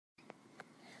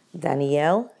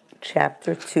Daniel,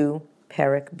 chapter 2,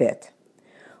 Perek Bet.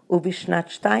 Ubishnat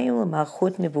shtayim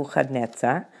l'malchut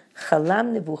Nebuchadnezzar,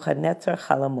 chalam Nebuchadnezzar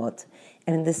chalamot.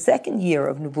 And in the second year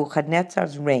of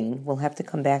Nebuchadnezzar's reign, we'll have to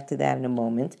come back to that in a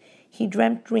moment, he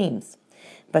dreamt dreams.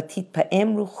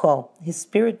 Batitpa'em rucho, his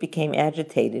spirit became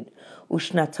agitated.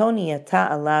 Ushnatoni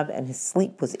yata alav, and his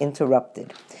sleep was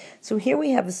interrupted. So here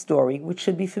we have a story which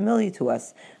should be familiar to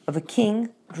us of a king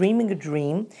dreaming a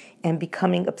dream and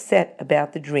becoming upset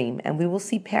about the dream. And we will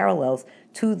see parallels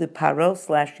to the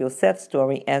Paro/Yosef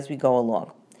story as we go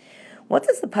along. What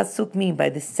does the pasuk mean by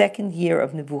the second year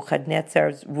of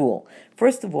Nebuchadnezzar's rule?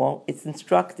 First of all, it's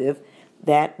instructive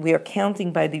that we are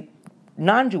counting by the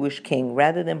non-Jewish king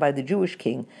rather than by the Jewish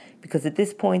king, because at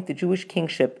this point the Jewish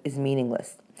kingship is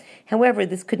meaningless. However,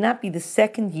 this could not be the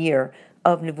second year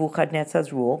of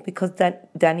Nebuchadnezzar's rule, because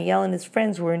Daniel and his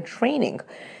friends were in training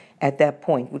at that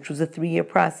point, which was a 3-year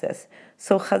process.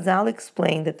 So Chazal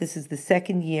explained that this is the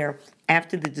second year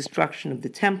after the destruction of the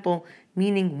temple,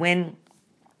 meaning when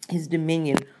his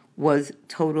dominion was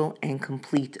total and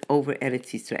complete over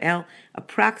Eretz Yisrael,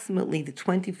 approximately the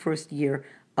 21st year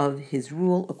of his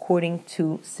rule, according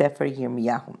to Sefer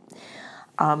Yirmiyahu.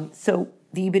 So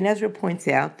the Ibn Ezra points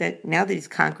out that now that he's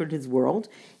conquered his world,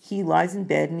 he lies in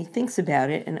bed and he thinks about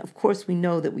it. And of course, we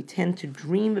know that we tend to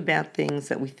dream about things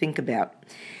that we think about.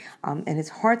 And his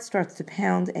heart starts to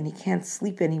pound and he can't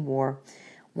sleep anymore.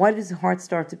 Why does his heart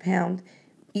start to pound?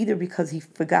 Either because he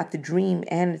forgot the dream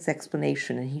and its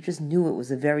explanation, and he just knew it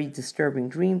was a very disturbing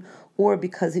dream, or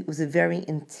because it was a very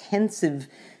intensive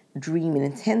dream, an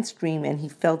intense dream, and he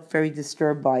felt very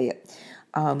disturbed by it.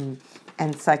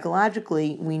 And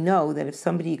psychologically, we know that if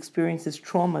somebody experiences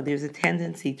trauma, there's a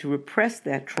tendency to repress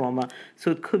that trauma. So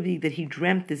it could be that he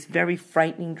dreamt this very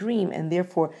frightening dream and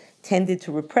therefore tended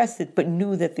to repress it, but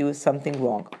knew that there was something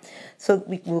wrong. So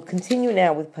we will continue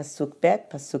now with Pasuk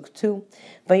Bet, Pasuk 2.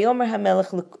 Vayomer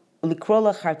HaMelech Likro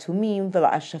lachartumim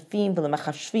v'la'ashafim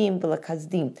v'lamachashvim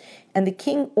v'lakazdim. And the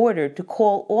king ordered to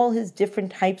call all his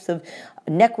different types of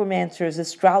necromancers,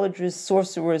 astrologers,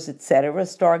 sorcerers, etc.,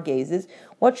 stargazers.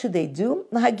 What should they do?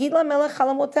 Lahagid lamelech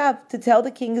halamotav, to tell the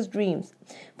king his dreams.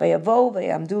 Vayavo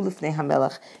vayamdu lifnei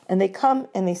hamelech. And they come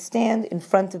and they stand in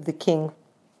front of the king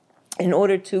in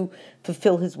order to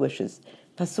fulfill his wishes.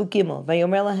 Pasuk Gimel,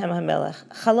 Vayomer lahem hamelech,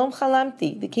 Chalom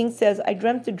chalamti. The king says, I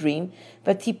dreamt a dream,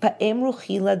 Vatipa'em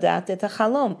ruchi ladat et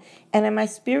hachalom, and my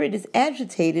spirit is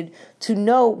agitated to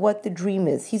know what the dream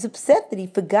is. He's upset that he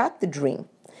forgot the dream,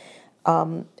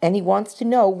 and he wants to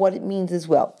know what it means as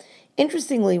well.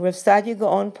 Interestingly, Rav Sadia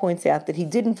Gaon points out that he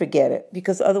didn't forget it,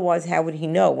 because otherwise how would he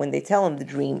know when they tell him the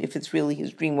dream, if it's really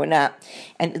his dream or not?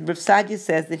 And Rav Sadia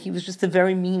says that he was just a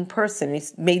very mean person. He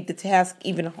made the task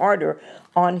even harder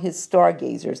on his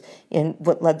stargazers. And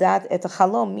what Ladat et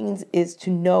Chalom means is to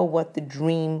know what the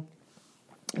dream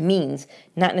means,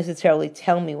 not necessarily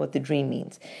tell me what the dream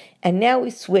means. And now we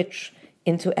switch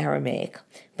into Aramaic.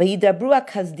 Vayidabru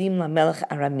Kazdim lamelech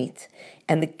Aramit.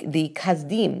 And the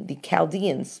Kazdim, the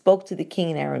Chaldeans, spoke to the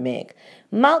king in Aramaic.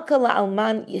 Malka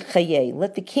la'alman yichayeh,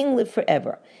 let the king live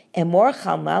forever. Emor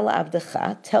chalma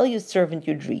la'avdecha, tell your servant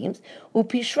your dreams.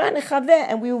 Upishra nechaveh,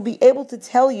 and we will be able to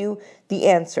tell you the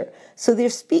answer. So they're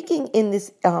speaking in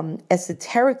this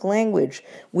esoteric language,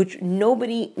 which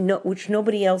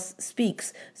nobody else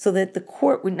speaks, so that the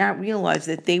court would not realize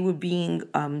that they were being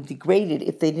degraded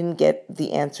if they didn't get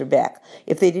the answer back,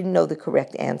 if they didn't know the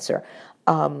correct answer.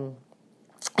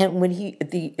 And when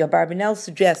the Abarbanel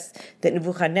suggests that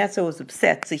Nebuchadnezzar was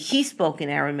upset, so he spoke in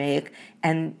Aramaic,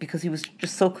 and because he was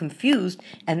just so confused,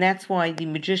 and that's why the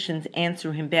magicians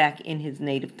answer him back in his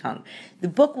native tongue. The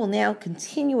book will now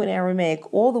continue in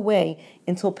Aramaic all the way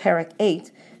until Perek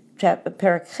 8,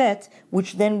 Perek Chet,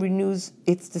 which then renews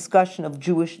its discussion of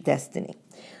Jewish destiny.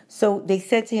 So they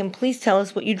said to him, please tell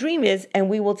us what your dream is, and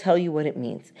we will tell you what it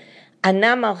means.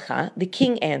 Anamalcha, the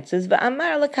king answers,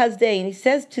 va'amar lakazdei, and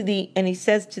he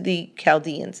says to the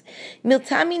Chaldeans,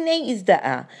 miltamine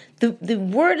izda'a, the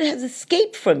word has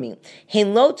escaped from me.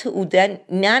 Hein lo tu'udan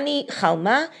nani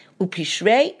chalma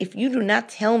upishrei, if you do not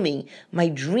tell me my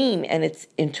dream and its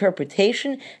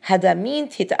interpretation, hadamin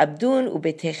tit'abdun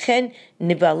ubetechen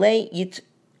nivalei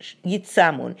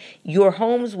Yitzamun. Your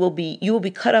homes you will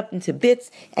be cut up into bits,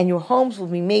 and your homes will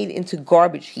be made into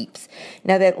garbage heaps.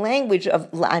 Now that language of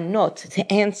la'anot,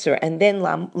 to answer, and then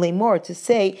lemor, to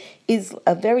say, is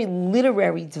a very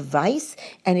literary device,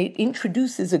 and it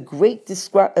introduces a great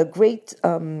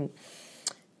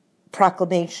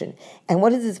proclamation. And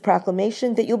what is his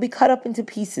proclamation? That you'll be cut up into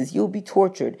pieces, you'll be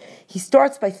tortured. He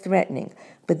starts by threatening,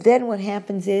 but then what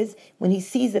happens is, when he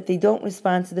sees that they don't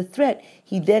respond to the threat,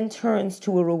 he then turns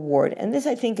to a reward. And this,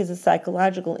 I think, is a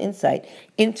psychological insight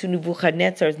into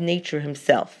Nebuchadnezzar's nature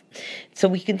himself. So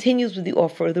he continues with the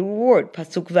offer of the reward.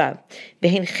 Pasuk Vav.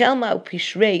 Ve'hen chelma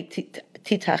u'pishrei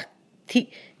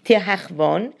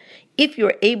tehachvon. If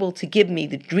you're able to give me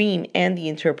the dream and the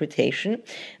interpretation,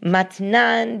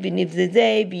 matnan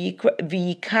v'nivzedei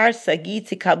v'yikar sagi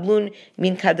tikablun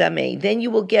min kadamei. Then you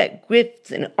will get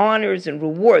gifts and honors and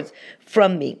rewards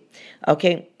from me.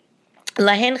 Okay.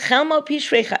 Lahen chelma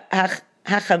pishrei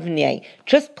hachavnei.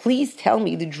 Just please tell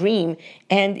me the dream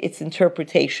and its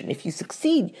interpretation. If you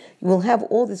succeed, you will have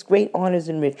all this great honors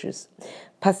and riches.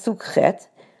 Pasuk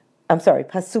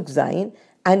Zayin.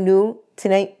 Anu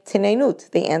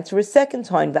Tineinut. They answer a second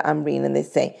time, Va'amrin, and they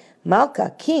say,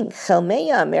 Malka, king,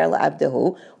 Chelmeya Amer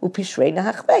La'abdehu Upishrei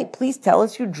Nahachvei. Please tell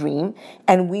us your dream,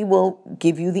 and we will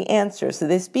give you the answer. So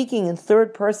they're speaking in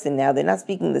third person now. They're not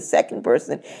speaking the second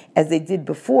person as they did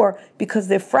before because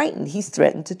they're frightened. He's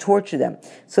threatened to torture them.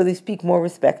 So they speak more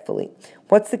respectfully.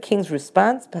 What's the king's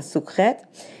response? Pasuk Chet.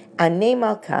 Ane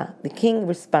Malka, the king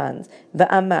responds,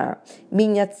 Va'amar,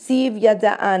 Min Yatziv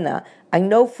Yada'ana. I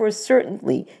know for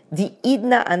certainly the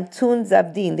idna antun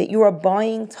zabdin, that you are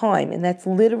buying time, and that's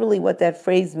literally what that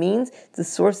phrase means. It's the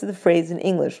source of the phrase in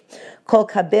English. Kol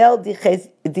kabel deton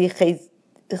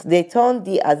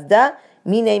di azda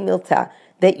mine milta.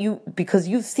 That because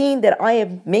you've seen that I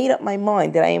have made up my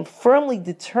mind, that I am firmly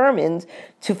determined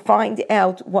to find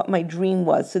out what my dream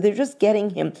was. So they're just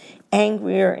getting him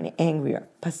angrier and angrier.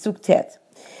 Pasuk tet.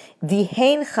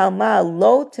 Dihen chalma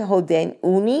lo tehoden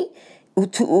uni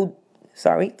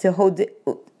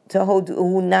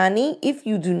Tehodunani, if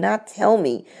you do not tell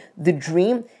me the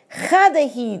dream,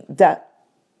 Chadahi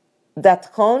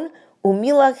datchon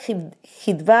umila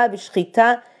chidva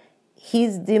v'shchita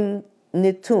hizdim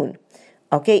netun.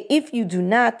 Okay, if you do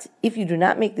not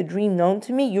make the dream known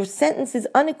to me, your sentence is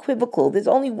unequivocal. There's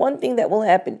only one thing that will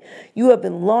happen. You have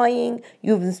been lying.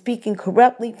 You have been speaking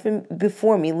corruptly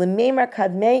before me. L'meimar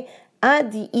kadmei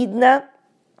adi idna.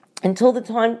 Until the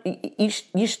time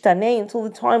yishtaneh, until the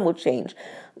time will change.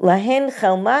 Lahen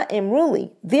chalma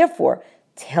emruli. Therefore,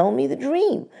 tell me the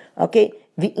dream. Okay,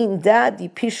 v'inda di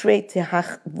pishrei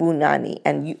tehachvunani,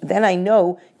 and then I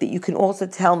know that you can also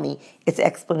tell me its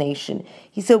explanation.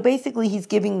 So basically, he's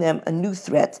giving them a new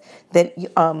threat that you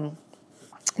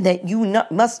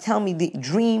must tell me the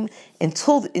dream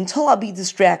until I'll be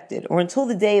distracted, or until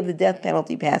the day of the death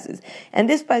penalty passes. And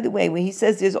this, by the way, when he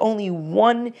says there's only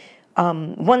one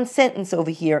sentence over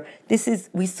here.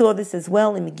 We saw this as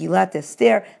well in Megillat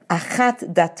Esther.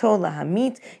 Achat dato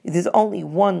lahamit. There's only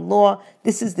one law.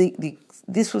 This was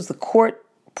the court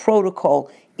protocol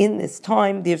in this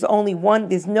time. There's only one.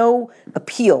 There's no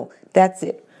appeal. That's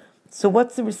it. So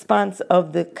what's the response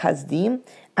of the Kazdim?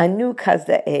 Anu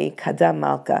kazda'e kadam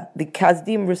malka. The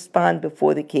Kazdim respond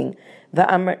before the king.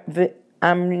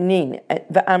 Va'amrin,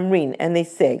 and they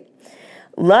say,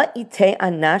 La ite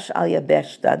anash al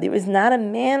yabeshta. There is not a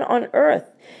man on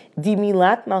earth,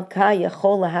 dimilat malka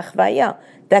yachol lahachvaya,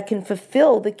 that can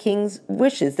fulfill the king's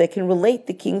wishes, that can relate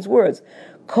the king's words.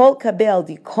 Kol kabel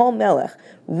di kol melech,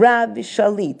 rab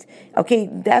vishalit. Okay,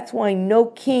 that's why no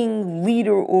king,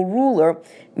 leader, or ruler,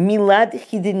 milad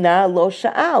chidina lo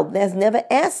sha'al, has never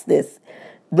asked this.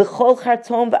 To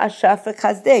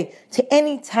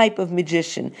any type of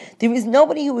magician. There is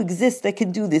nobody who exists that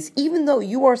can do this. Even though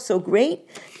you are so great,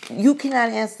 you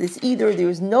cannot ask this either. There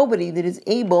is nobody that is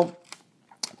able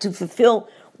to fulfill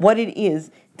what it is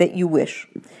that you wish.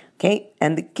 Okay?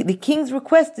 And the king's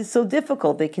request is so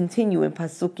difficult. They continue in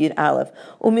Pasuk Yud Aleph.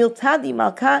 Umiltadi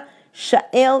malka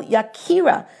sha'el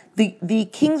yakira. The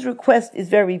king's request is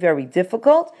very, very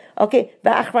difficult. Okay?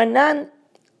 Va'achranan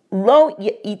lo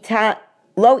ita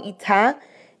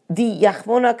di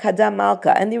yachvona kadam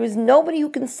malka, and there is nobody who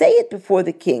can say it before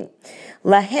the king.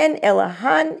 Lahen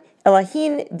elahin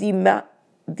di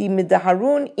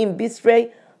midaharun im bisrei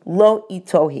lo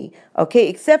itohi. Okay,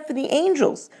 except for the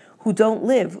angels who don't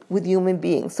live with human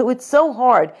beings. So it's so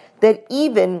hard that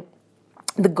even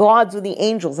the gods or the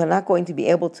angels are not going to be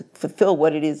able to fulfill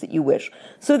what it is that you wish.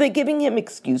 So they're giving him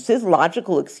excuses,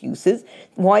 logical excuses,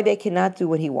 why they cannot do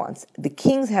what he wants. The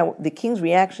king's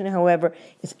reaction, however,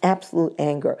 is absolute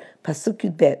anger. Pasuk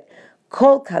Yud Bet.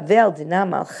 Kol kavel dina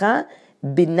malcha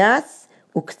binas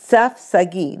uktsaf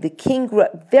sagi. The king grew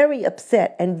very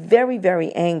upset and very,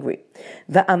 very angry.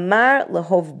 Va'amar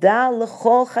lehovda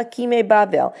lechol chakimei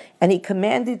Babel. And he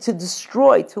commanded to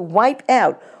destroy, to wipe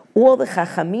out all the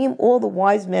chachamim, all the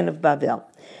wise men of Babel.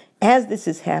 As this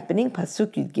is happening,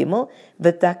 Pasuk Yud Gimel,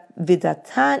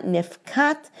 V'data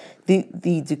nefkat,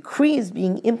 the decree is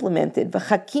being implemented.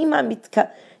 V'chakima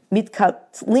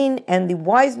mitkatlin, and the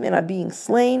wise men are being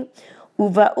slain.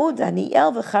 Uva'u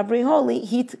Daniel v'chavreholi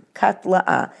hit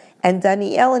katla'a. And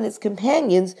Daniel and his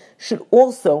companions should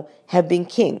also have been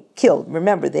killed.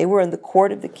 Remember, they were in the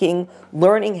court of the king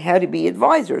learning how to be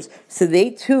advisors. So they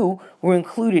too were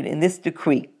included in this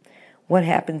decree. What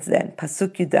happens then?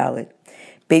 Pasuk Yudalit.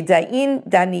 Bedain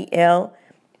Daniel,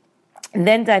 and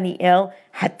then Daniel,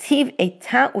 Hativ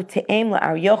Eta Ute'em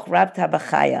la'Aryoch Rab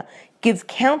Tabachaya, gives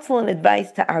counsel and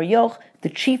advice to Aryoch, the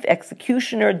chief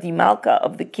executioner, the Malka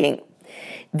of the king.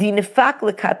 Di Nefak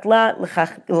Lekatla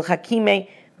L'Chakime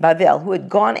Bavel, who had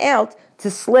gone out to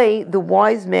slay the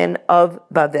wise men of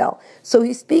Bavel. So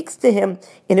he speaks to him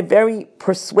in a very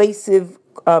persuasive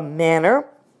manner.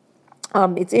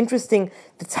 It's interesting,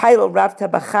 the title Rav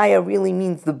Tabachaya really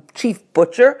means the chief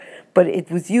butcher, but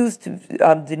it was used to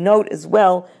denote as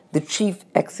well the chief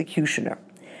executioner.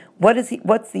 What's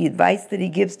the advice that he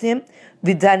gives to him?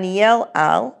 V'Daniel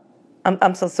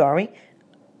I'm so sorry.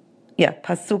 Yeah,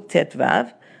 Pasuk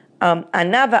Tetvav.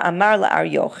 Anava Amar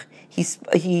la'Aryoch.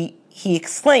 He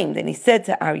exclaimed and he said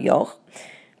to Aryoch,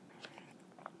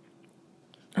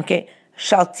 okay,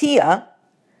 Shaltia,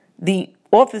 the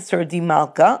officer di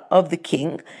Malka of the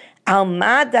king,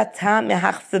 Alma data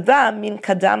mehachsava min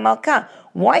kadam Malka.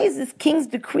 Why is this king's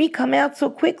decree come out so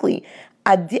quickly?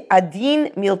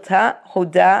 Adin milta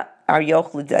hoda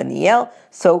Aryoch LeDaniel.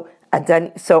 So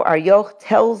Aryoch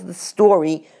tells the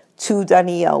story to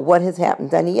Daniel, what has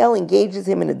happened. Daniel engages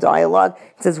him in a dialogue,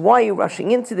 says, why are you rushing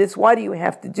into this? Why do you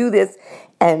have to do this?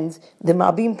 And the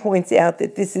Malbim points out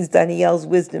that this is Daniel's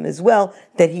wisdom as well,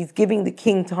 that he's giving the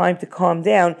king time to calm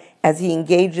down as he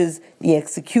engages the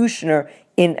executioner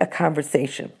in a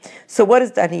conversation. So what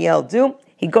does Daniel do?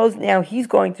 He goes now, he's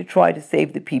going to try to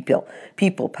save the people.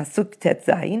 Pasuk Tet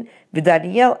Zayin,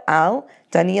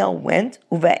 Daniel went,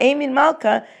 Uva'emin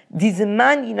Malka,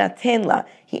 Dizeman Yinaten La.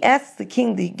 He asks the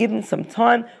king to give him some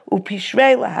time,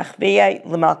 Upishrei lahachveyai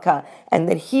lemalka, and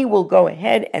that he will go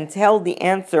ahead and tell the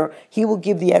answer, he will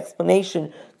give the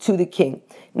explanation to the king.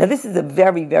 Now this is a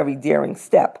very, very daring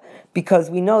step, because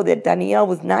we know that Daniel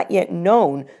was not yet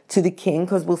known to the king,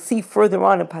 because we'll see further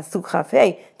on in Pasuk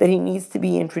Chafei that he needs to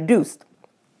be introduced.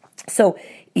 So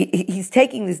he's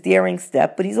taking this daring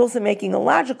step, but he's also making a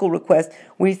logical request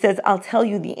where he says, I'll tell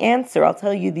you the answer, I'll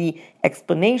tell you the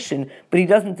explanation, but he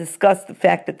doesn't discuss the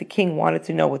fact that the king wanted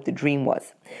to know what the dream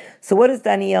was. So what does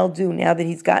Daniel do now that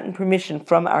he's gotten permission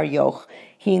from Aryoch?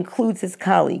 He includes his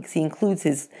colleagues, he includes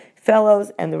his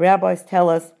fellows, and the rabbis tell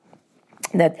us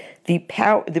that the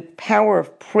power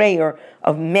of prayer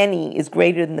of many is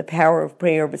greater than the power of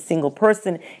prayer of a single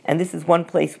person, and this is one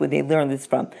place where they learn this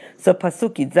from. So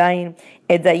Pasuk Yitzayin,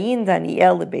 Edayin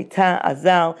Daniel lebeita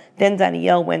Azal, then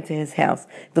Daniel went to his house.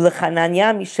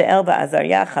 V'lechananya Mishael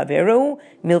va'Azarya chaveru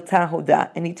milta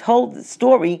hoda, and he told the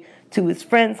story to his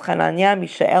friends Hananiah,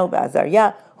 Mishael,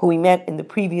 va'Azarya, who he met in the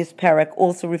previous Perek,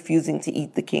 also refusing to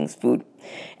eat the king's food.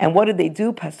 And what did they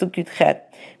do? Pasuk Yudchet.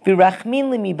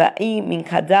 V'rachmin limibai min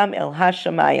kadam el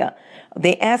hashamaya.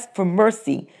 They asked for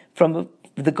mercy from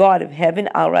the God of heaven,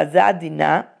 al razad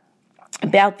dinah,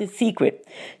 about this secret.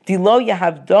 Dilo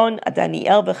yahavdon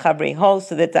Daniel v'chavreho,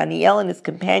 so that Daniel and his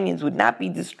companions would not be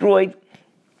destroyed.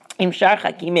 Imshar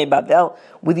Chakime Bavel,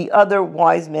 with the other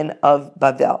wise men of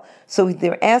Bavel. So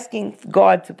they're asking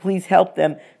God to please help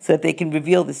them so that they can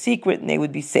reveal the secret and they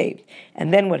would be saved.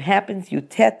 And then what happens?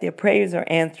 Yutet, their prayers are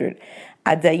answered.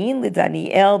 Adayin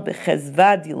LeDaniel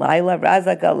bechezva dilayla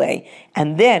raza galei.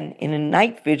 And then, in a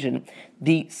night vision,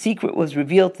 the secret was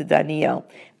revealed to Daniel.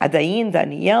 Adayin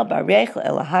Daniel barech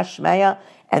elahashmaya.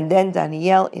 And then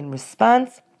Daniel, in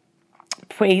response,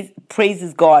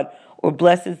 praises God, or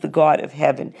blesses the God of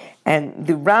heaven. And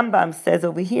the Rambam says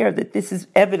over here that this is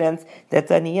evidence that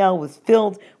Daniel was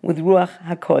filled with Ruach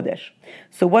HaKodesh.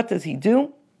 So what does he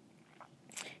do?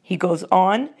 He goes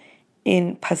on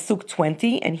in Pasuk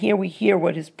 20, and here we hear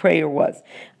what his prayer was.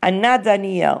 Anna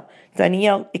Daniel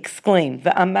exclaimed,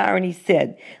 V'amar, and he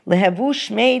said, Lehavu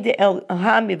shmei de'elha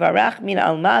mivarach min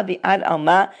alma v'ad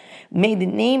alma, may the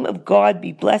name of God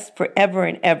be blessed forever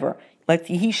and ever. Like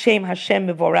Yihi Hashem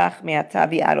mevorach me'ata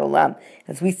v'ad olam,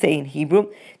 as we say in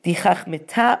Hebrew,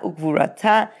 Dichachmeta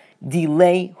ugvurata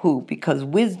dilehu, because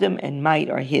wisdom and might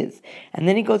are his. And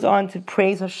then he goes on to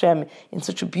praise Hashem in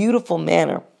such a beautiful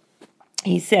manner.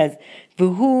 He says,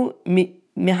 V'hu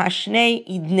mehashnei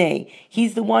idnei,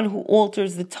 he's the one who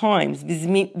alters the times,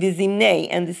 v'zimnei,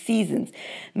 and the seasons.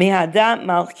 Mehada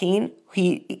malchin,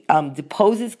 He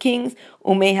deposes kings,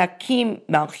 umehakim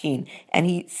malchin, and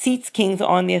he seats kings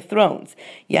on their thrones.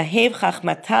 Yahev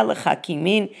chachmata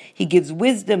lechakimin, he gives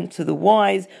wisdom to the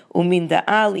wise, umin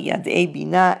da'al yadei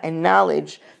bina, and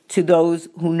knowledge to those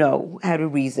who know how to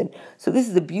reason. So this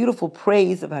is a beautiful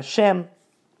praise of Hashem,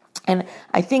 and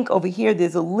I think over here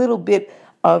there's a little bit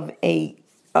of a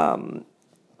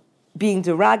being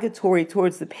derogatory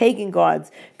towards the pagan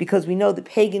gods, because we know the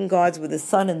pagan gods were the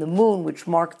sun and the moon, which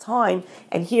mark time.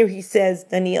 And here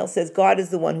Daniel says, God is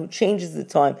the one who changes the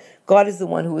time. God is the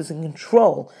one who is in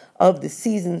control of the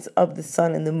seasons of the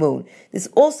sun and the moon. This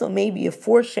also may be a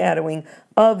foreshadowing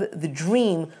of the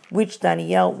dream, which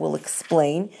Daniel will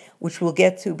explain, which we'll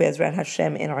get to Bezrat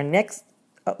Hashem in our next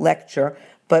lecture.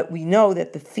 But we know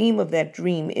that the theme of that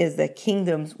dream is that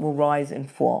kingdoms will rise and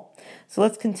fall. So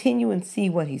let's continue and see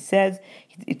what he says.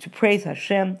 To praise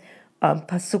Hashem,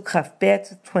 Pasuk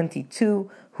Chafbet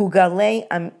 22, Hugale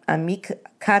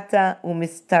amikata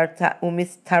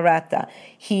umistarata.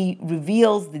 He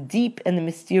reveals the deep and the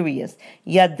mysterious.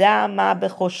 Yada ma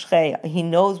bechoshchei. He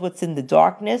knows what's in the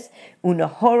darkness.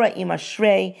 Unahora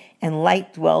imashrei, and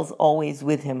light dwells always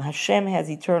with him. Hashem has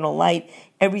eternal light.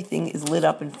 Everything is lit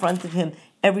up in front of him.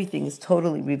 Everything is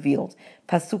totally revealed.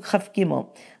 Pasuk Chaf Gimel.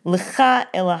 Lecha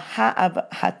elaha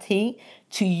abhati,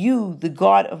 to you, the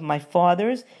God of my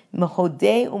fathers,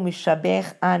 mehodeh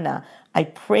umishabech ana. I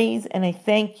praise and I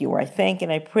thank you, or I thank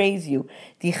and I praise you.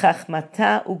 Di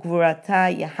chachmata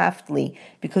ugvurata yahaftli,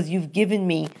 because you've given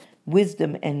me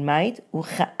wisdom and might.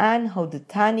 Ucha'an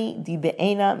hodetani di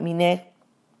be'ena minech.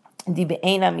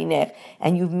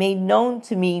 And you've made known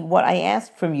to me what I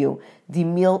asked from you.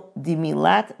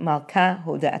 Dimilat malka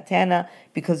hodatana,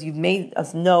 because you've made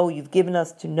us know, you've given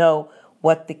us to know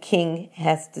what the king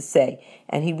has to say.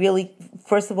 And he really,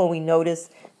 first of all, we notice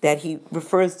that he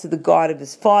refers to the God of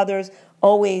his fathers.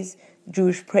 Always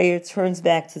Jewish prayer turns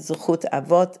back to Zechut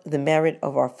Avot, the merit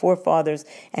of our forefathers,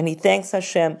 and he thanks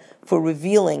Hashem for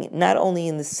revealing, not only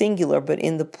in the singular, but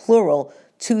in the plural,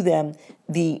 to them.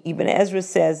 The Ibn Ezra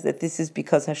says that this is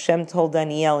because Hashem told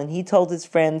Daniel, and he told his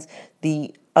friends.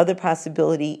 The other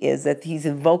possibility is that he's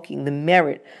invoking the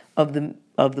merit of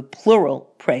the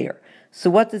plural prayer.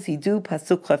 So what does he do?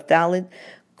 Pasuk Chaf Daled,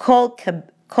 Kol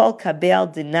kabel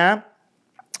dina.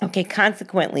 Okay,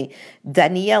 consequently,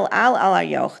 Daniel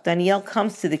al-Aryoch, Daniel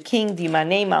comes to the king,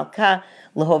 Dimane Malka,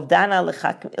 Lehovdana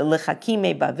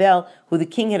lechakime Bavel, who the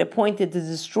king had appointed to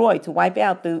destroy, to wipe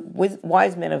out the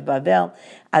wise men of Bavel.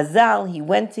 Azal, he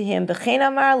went to him, B'chein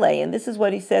Amarle, and this is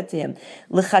what he said to him,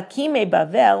 Lechakime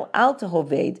Bavel al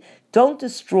tehoved, don't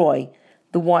destroy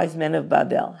the wise men of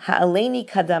Babel. Ha'aleni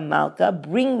kadam malka,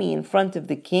 bring me in front of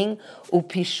the king,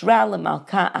 upishra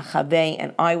lemalka achavei,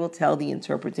 and I will tell the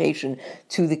interpretation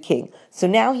to the king. So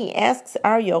now he asks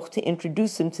Aryoch to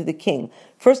introduce him to the king.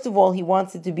 First of all, he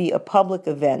wants it to be a public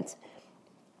event.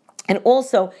 And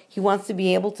also, he wants to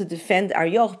be able to defend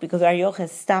Aryoch, because Aryoch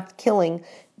has stopped killing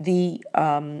the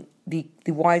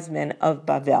wise men of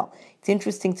Babel. It's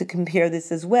interesting to compare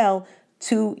this as well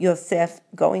to Yosef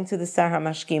going to the Sar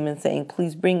HaMashkim and saying,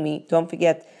 please bring me, don't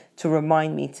forget to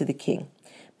remind me to the king.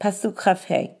 Pasuk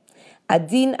Chafhei.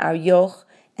 Adin Aryoch,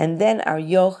 and then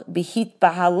Aryoch, Bihit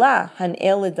Bahala,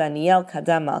 Hanel Daniel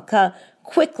Kadam Malka,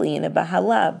 quickly in a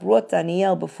Bahala brought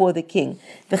Daniel before the king.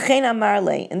 V'chein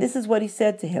Amarle, and this is what he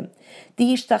said to him.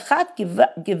 Dihishtachat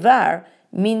Givar,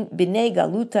 Min b'nei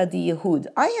galuta di Yehud.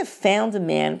 I have found a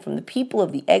man from the people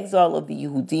of the exile of the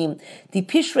Yehudim, di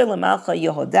pishre lemalcha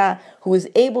Yehoda, who is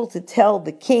able to tell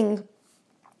the king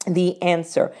the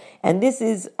answer. And this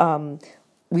is,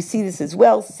 we see this as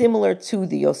well, similar to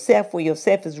the Yosef, where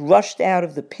Yosef is rushed out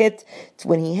of the pit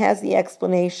when he has the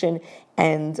explanation.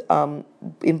 And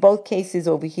in both cases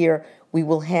over here, we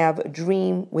will have a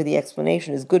dream where the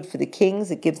explanation is good for the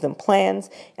kings. It gives them plans,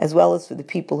 as well as for the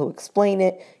people who explain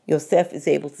it. Yosef is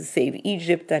able to save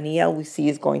Egypt. Daniel, we see,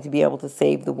 is going to be able to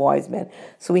save the wise men.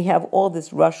 So we have all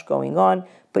this rush going on.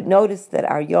 But notice that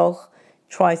Aryoch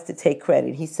tries to take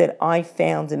credit. He said, I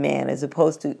found a man, as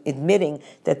opposed to admitting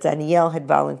that Daniel had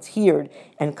volunteered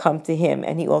and come to him.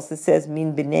 And he also says,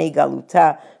 Min b'nei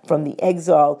galuta, from the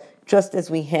exile, just as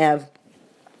we have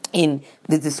in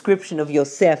the description of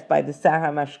Yosef by the Sar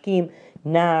HaMashkim,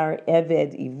 Nar,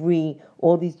 Eved, Ivri,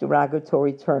 all these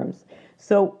derogatory terms.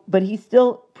 So, but he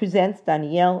still presents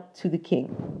Daniel to the king.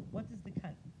 What does the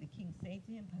king say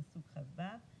to him? Pasuk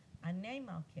Chavav, Anei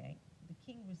Malkei, the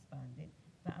king responded,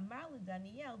 Va'amar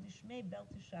Daniel Dishmei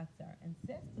Belteshazzar, and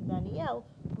says to Daniel,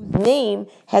 whose name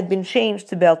had been changed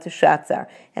to Belteshazzar.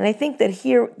 And I think that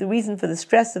here, the reason for the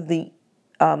stress of the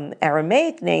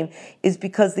Aramaic name is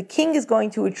because the king is going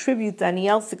to attribute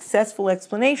Daniel's successful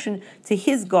explanation to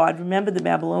his god. Remember, the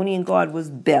Babylonian god was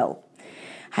Bel.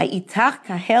 Ha'itach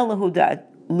kahel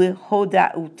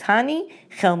lehodautani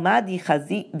chelma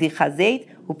dichazet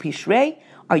upishrei.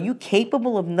 Are you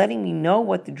capable of letting me know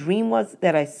what the dream was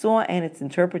that I saw and its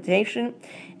interpretation?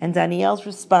 And Daniel's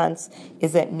response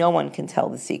is that no one can tell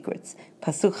the secrets.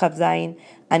 Pasuk Chavzayin,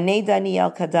 Ane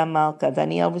Daniel kadam malka.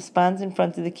 Daniel responds in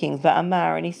front of the king,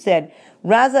 Va'amar, and he said,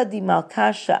 Raza di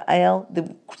malka sha'el,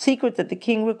 the secret that the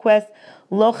king requests,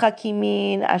 Lo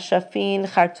hakimin, ashafin,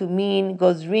 chartumin,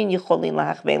 gozrin, yicholin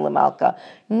lahachvei lamalka.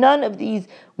 None of these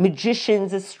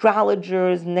magicians,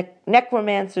 astrologers,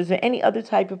 necromancers, or any other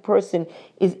type of person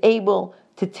is able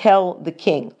to tell the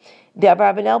king. The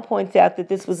Abarbanel points out that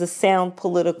this was a sound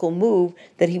political move,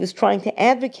 that he was trying to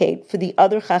advocate for the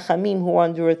other chachamim who are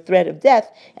under a threat of death,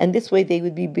 and this way they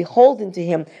would be beholden to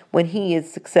him when he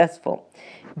is successful.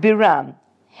 Biram,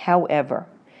 however,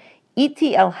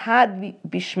 Iti el-had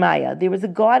bishmaya, there is a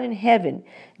God in heaven,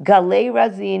 Galei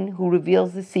Razin, who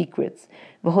reveals the secrets.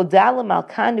 V'hodala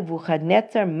malkan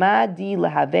Nebuchadnezzar ma di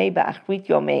lahavei ba'achrit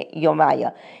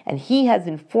yomaya. And he has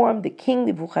informed the king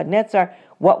Nebuchadnezzar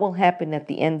what will happen at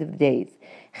the end of the days.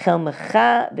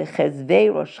 Chelmecha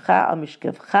v'chezvei roshcha al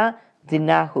mishkevcha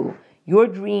dinahu. Your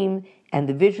dream and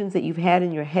the visions that you've had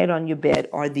in your head on your bed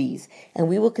are these. And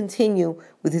we will continue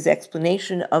with his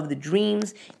explanation of the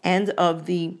dreams and of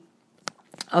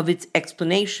its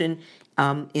explanation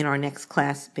in our next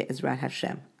class, Be'ezrat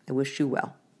Hashem. I wish you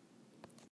well.